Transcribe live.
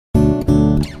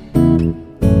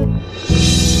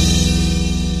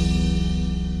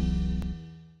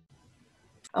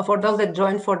For those that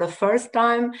joined for the first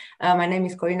time, my name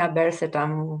is Corina Berset.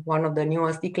 I'm one of the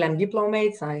newest ECLAM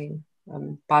diplomates. I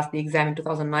passed the exam in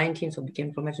 2019, so became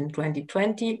diplomate in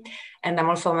 2020. And I'm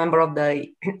also a member of the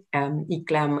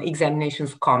ECLAM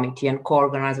examinations committee and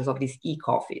co-organizers of this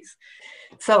e-coffees.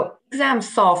 So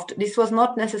ExamSoft, this was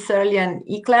not necessarily an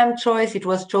ECLAM choice. It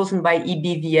was chosen by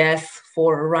EBVS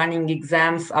for running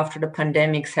exams after the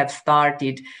pandemics have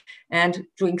started. And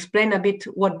to explain a bit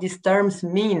what these terms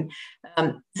mean,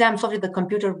 ExamSoft is the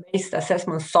computer-based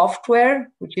assessment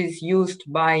software, which is used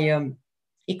by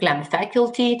ECLAM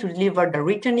faculty to deliver the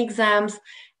written exams.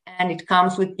 And it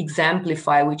comes with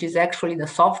Examplify, which is actually the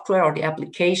software or the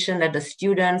application that the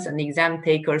students and the exam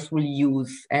takers will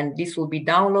use. And this will be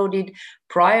downloaded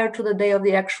prior to the day of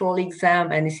the actual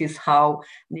exam. And this is how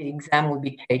the exam will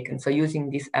be taken. So using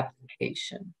this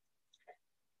application.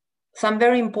 Some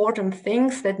very important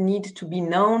things that need to be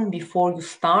known before you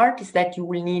start is that you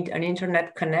will need an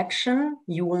internet connection.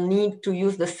 You will need to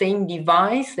use the same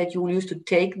device that you will use to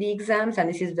take the exams. And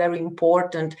this is very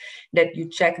important that you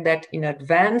check that in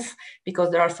advance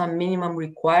because there are some minimum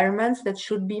requirements that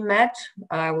should be met.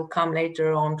 I will come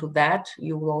later on to that.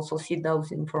 You will also see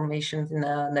those informations in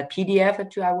the PDF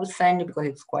that I will send you because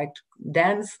it's quite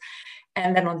dense.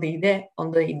 And then on the day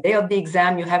of the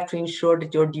exam, you have to ensure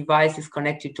that your device is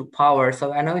connected to power.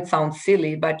 So I know it sounds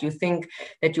silly, but you think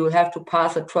that you will have to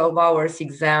pass a 12 hours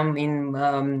exam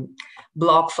in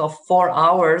blocks of 4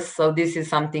 hours. So this is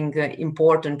something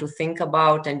important to think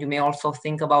about. And you may also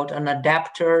think about an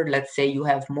adapter. Let's say you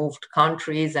have moved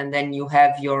countries and then you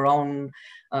have your own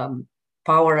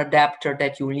power adapter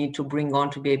that you will need to bring on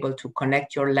to be able to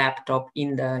connect your laptop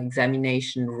in the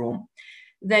examination room.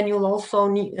 Then you'll also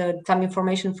need some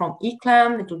information from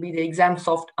ECLAM. It will be the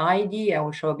ExamSoft ID. I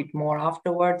will show a bit more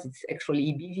afterwards. It's actually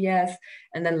EBVS.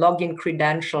 And then login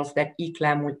credentials that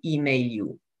ECLAM will email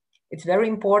you. It's very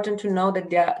important to know that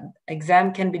the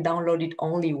exam can be downloaded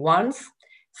only once.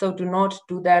 So do not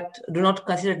do that. Do not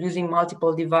consider using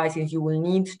multiple devices. You will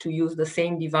need to use the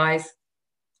same device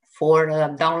for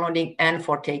downloading and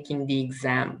for taking the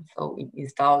exam. So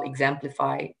install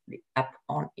Examplify, the app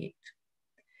on it.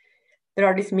 There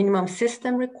are these minimum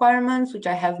system requirements, which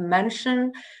I have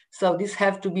mentioned. So these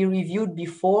have to be reviewed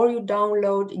before you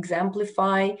download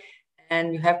Examplify.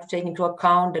 And you have to take into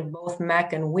account that both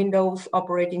Mac and Windows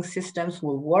operating systems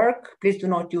will work. Please do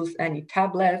not use any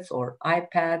tablets or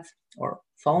iPads or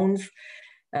phones.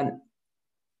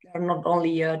 There are not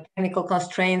only technical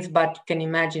constraints, but you can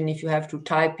imagine if you have to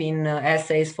type in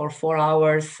essays for 4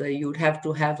 hours, you'd have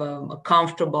to have a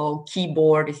comfortable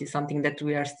keyboard. This is something that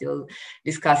we are still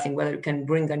discussing, whether you can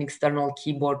bring an external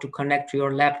keyboard to connect to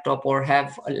your laptop or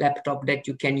have a laptop that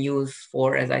you can use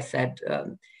for, as I said,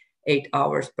 8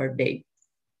 hours per day.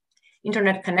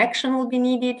 Internet connection will be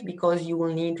needed because you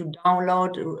will need to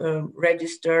download,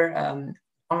 register,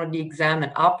 download the exam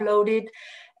and upload it.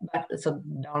 But so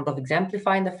download of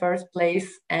Examplify in the first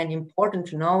place. And important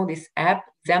to know, this app,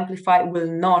 Examplify, will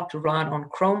not run on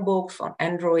Chromebooks, on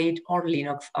Android, or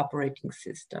Linux operating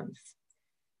systems.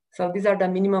 So these are the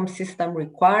minimum system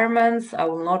requirements. I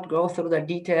will not go through the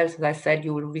details. As I said,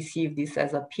 you will receive this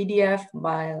as a PDF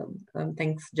by,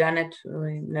 thanks Janet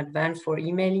in advance for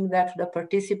emailing that to the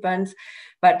participants,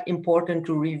 but important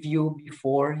to review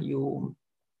before you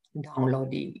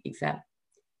download the exam.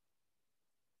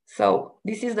 So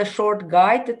this is the short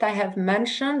guide that I have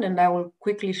mentioned, and I will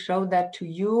quickly show that to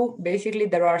you. Basically,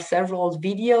 there are several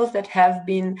videos that have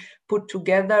been put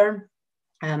together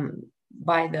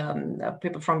by the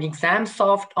people from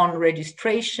ExamSoft on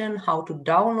registration, how to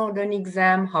download an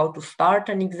exam, how to start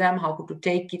an exam, how to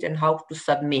take it, and how to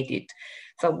submit it.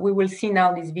 So we will see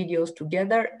now these videos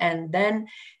together, and then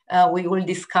we will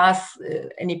discuss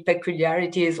any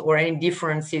peculiarities or any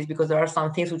differences, because there are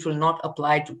some things which will not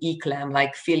apply to ECLAM,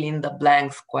 like fill in the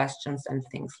blanks questions and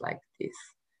things like this.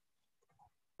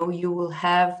 So you will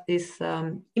have this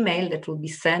email that will be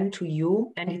sent to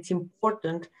you, and it's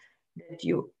important that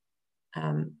you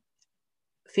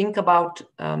think about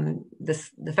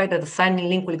the fact that the sign-in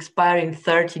link will expire in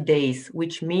 30 days,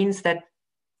 which means that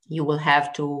you will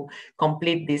have to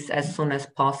complete this as soon as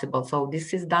possible. So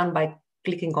this is done by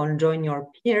clicking on Join Your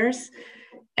Peers.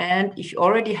 And if you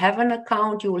already have an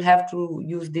account, you will have to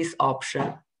use this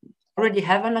option. Already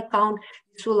have an account,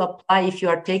 this will apply if you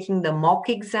are taking the mock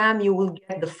exam, you will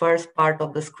get the first part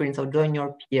of the screen, so Join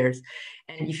Your Peers.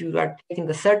 And if you are taking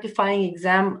the certifying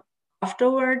exam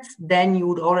afterwards, then you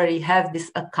would already have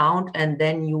this account, and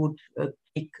then you would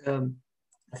click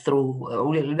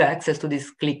through access to this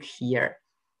click here.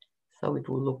 So it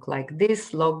will look like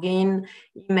this: login,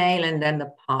 email, and then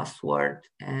the password,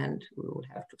 and we will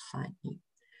have to sign in.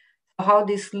 How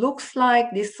this looks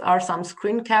like, these are some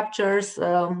screen captures.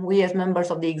 We as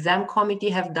members of the exam committee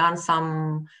have done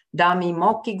some dummy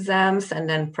mock exams and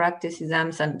then practice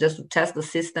exams, and just to test the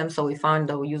system. So we found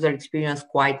the user experience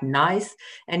quite nice,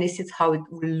 and this is how it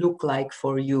will look like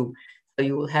for you. So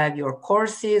you will have your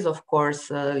courses. Of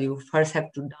course, you first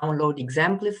have to download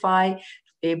Examplify,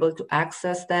 able to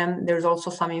access them. There's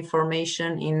also some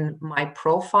information in my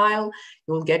profile.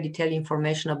 You will get detailed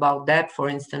information about that, for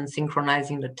instance,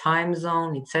 synchronizing the time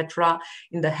zone, etc.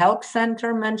 In the help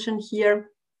center mentioned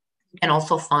here, you can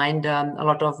also find a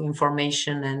lot of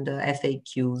information and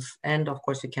FAQs. And of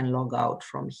course, you can log out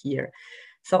from here.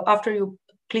 So after you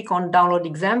click on download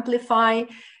Examplify,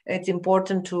 it's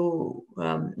important to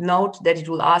note that it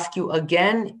will ask you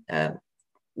again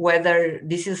whether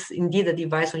this is indeed a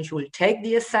device on which you will take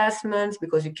the assessments,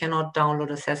 because you cannot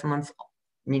download assessments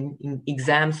in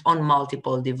exams on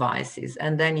multiple devices.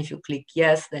 And then if you click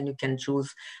yes, then you can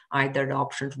choose either the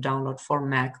option to download for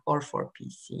Mac or for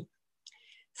PC.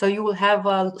 So you will have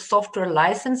a software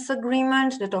license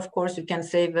agreement that, of course, you can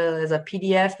save as a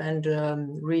PDF and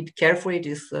read carefully. It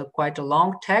is quite a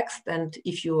long text. And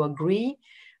if you agree,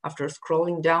 after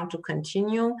scrolling down to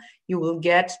continue, you will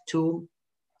get to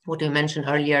what we mentioned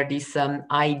earlier, this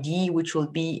ID, which will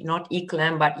be not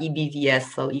ECLAM, but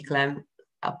EBVS. So ECLAM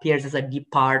appears as a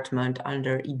department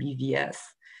under EBVS.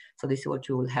 So this is what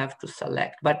you will have to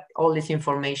select. But all this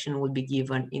information will be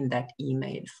given in that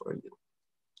email for you.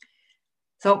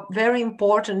 So very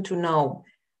important to know,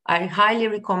 I highly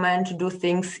recommend to do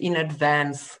things in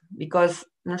advance, because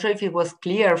I'm not sure if it was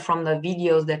clear from the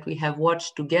videos that we have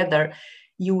watched together,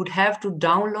 you would have to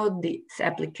download this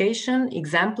application,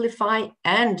 Examplify,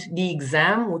 and the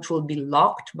exam, which will be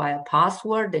locked by a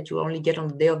password that you only get on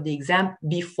the day of the exam,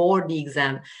 before the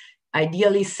exam.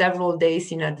 Ideally several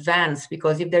days in advance,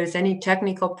 because if there is any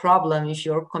technical problem, if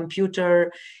your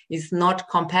computer is not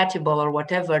compatible or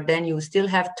whatever, then you still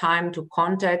have time to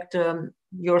contact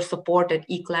your support at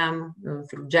ECLAM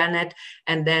through Janet,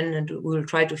 and then we'll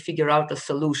try to figure out a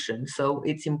solution. So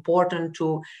it's important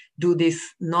to do this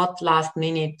not last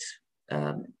minute,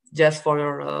 just for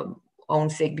your own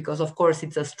sake, because of course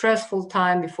it's a stressful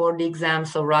time before the exam,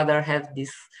 so rather have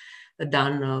this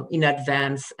done in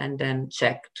advance and then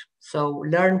checked. So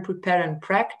learn, prepare, and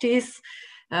practice.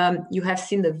 You have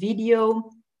seen the video.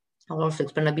 I'll also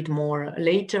explain a bit more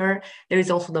later. There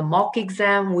is also the mock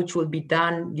exam, which will be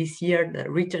done this year, the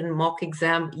written mock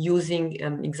exam using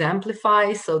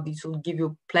Examplify. So this will give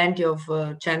you plenty of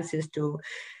chances to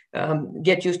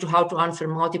get used to how to answer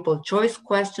multiple choice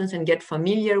questions and get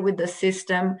familiar with the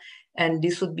system. And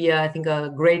this would be, I think,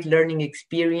 a great learning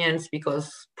experience,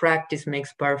 because practice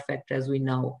makes perfect, as we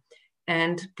know.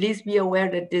 And please be aware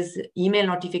that these email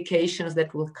notifications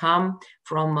that will come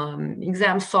from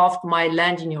ExamSoft might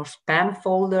land in your spam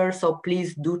folder. So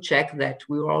please do check that.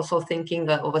 We were also thinking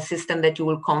of a system that you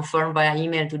will confirm via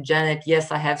email to Janet,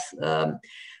 yes, I have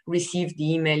received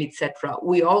the email, etc.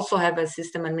 We also have, as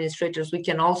system administrators, we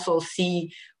can also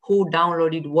see who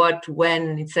downloaded what,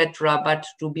 when, etc. But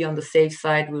to be on the safe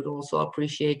side, we would also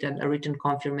appreciate a written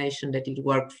confirmation that it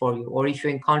worked for you. Or if you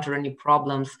encounter any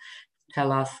problems,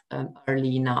 tell us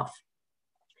early enough.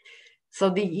 So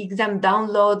the exam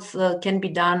downloads can be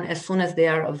done as soon as they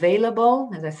are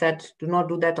available. As I said, do not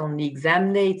do that on the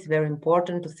exam day. It's very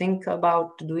important to think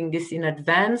about doing this in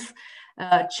advance.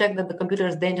 Check that the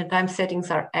computer's date and time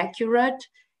settings are accurate,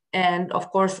 and of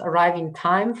course arrive in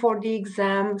time for the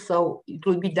exam. So it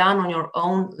will be done on your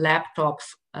own laptops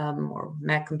or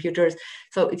Mac computers.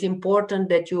 So it's important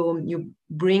that you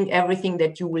bring everything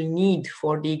that you will need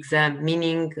for the exam,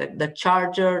 meaning the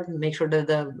charger, make sure that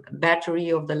the battery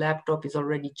of the laptop is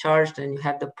already charged and you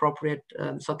have the appropriate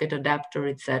socket adapter,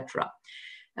 etc.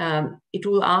 It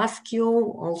will ask you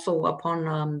also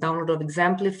upon download of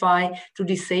Examplify to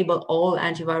disable all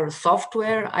antivirus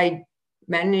software. I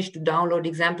managed to download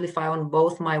Examplify on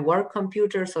both my work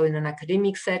computer, so in an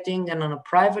academic setting, and on a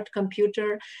private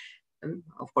computer.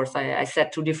 Of course, I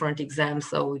set 2 different exams,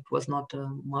 so it was not a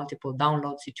multiple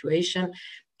download situation.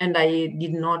 And I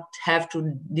did not have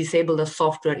to disable the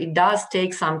software. It does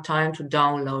take some time to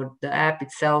download. The app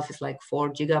itself is like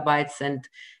 4 gigabytes, and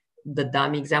the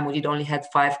dummy exam, we did only had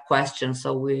 5 questions,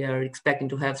 so we are expecting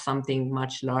to have something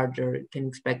much larger. You can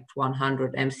expect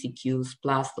 100 MCQs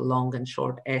plus the long and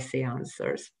short essay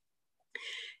answers.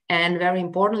 And very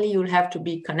importantly, you'll have to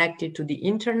be connected to the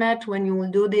internet when you will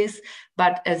do this.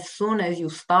 But as soon as you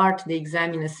start the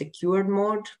exam in a secured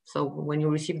mode, so when you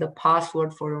receive the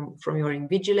password from your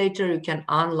invigilator, you can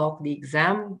unlock the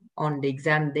exam on the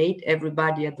exam date,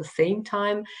 everybody at the same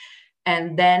time.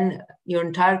 and then your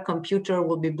entire computer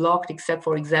will be blocked except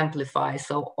for Examplify.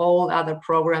 So all other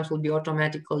programs will be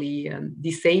automatically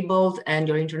disabled, and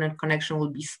your internet connection will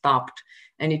be stopped,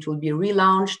 and it will be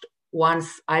relaunched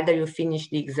once either you finish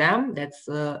the exam. That's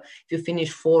if you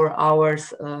finish 4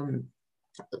 hours,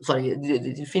 sorry,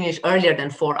 you finish earlier than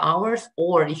 4 hours,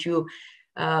 or if you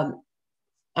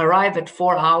arrive at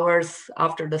 4 hours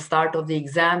after the start of the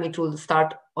exam, it will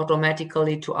start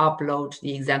automatically to upload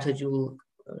the exam, so it will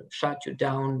shut you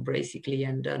down basically,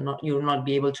 and you'll not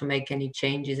be able to make any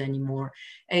changes anymore.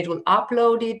 And it will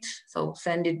upload it, so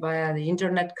send it via the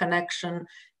internet connection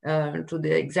to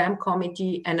the exam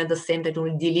committee, and at the same time it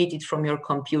will delete it from your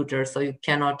computer, so you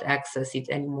cannot access it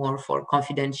anymore for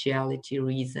confidentiality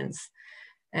reasons.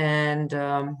 And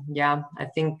yeah, I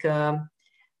think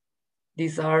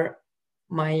these are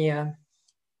my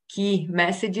key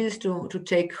messages to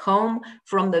take home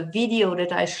from the video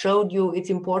that I showed you. It's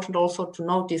important also to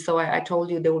notice, so I told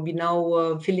you there will be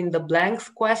no fill in the blanks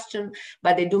question,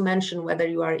 but they do mention whether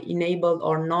you are enabled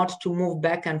or not to move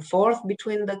back and forth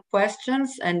between the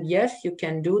questions. And yes, you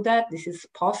can do that. This is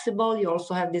possible. You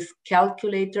also have this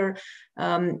calculator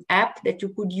app that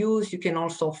you could use. You can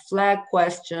also flag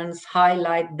questions,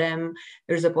 highlight them.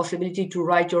 There's a possibility to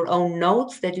write your own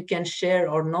notes that you can share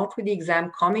or not with the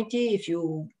exam committee. If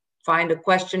you find a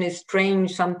question is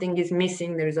strange, something is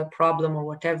missing, there is a problem or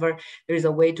whatever, there is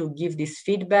a way to give this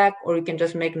feedback, or you can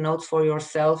just make notes for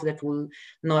yourself that will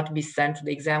not be sent to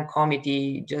the exam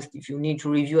committee, just if you need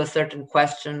to review a certain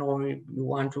question or you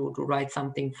want to write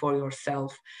something for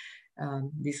yourself.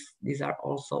 These are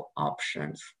also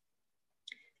options.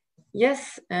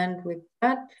 Yes, and with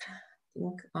that, I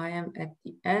think I am at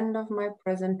the end of my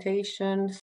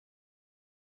presentation.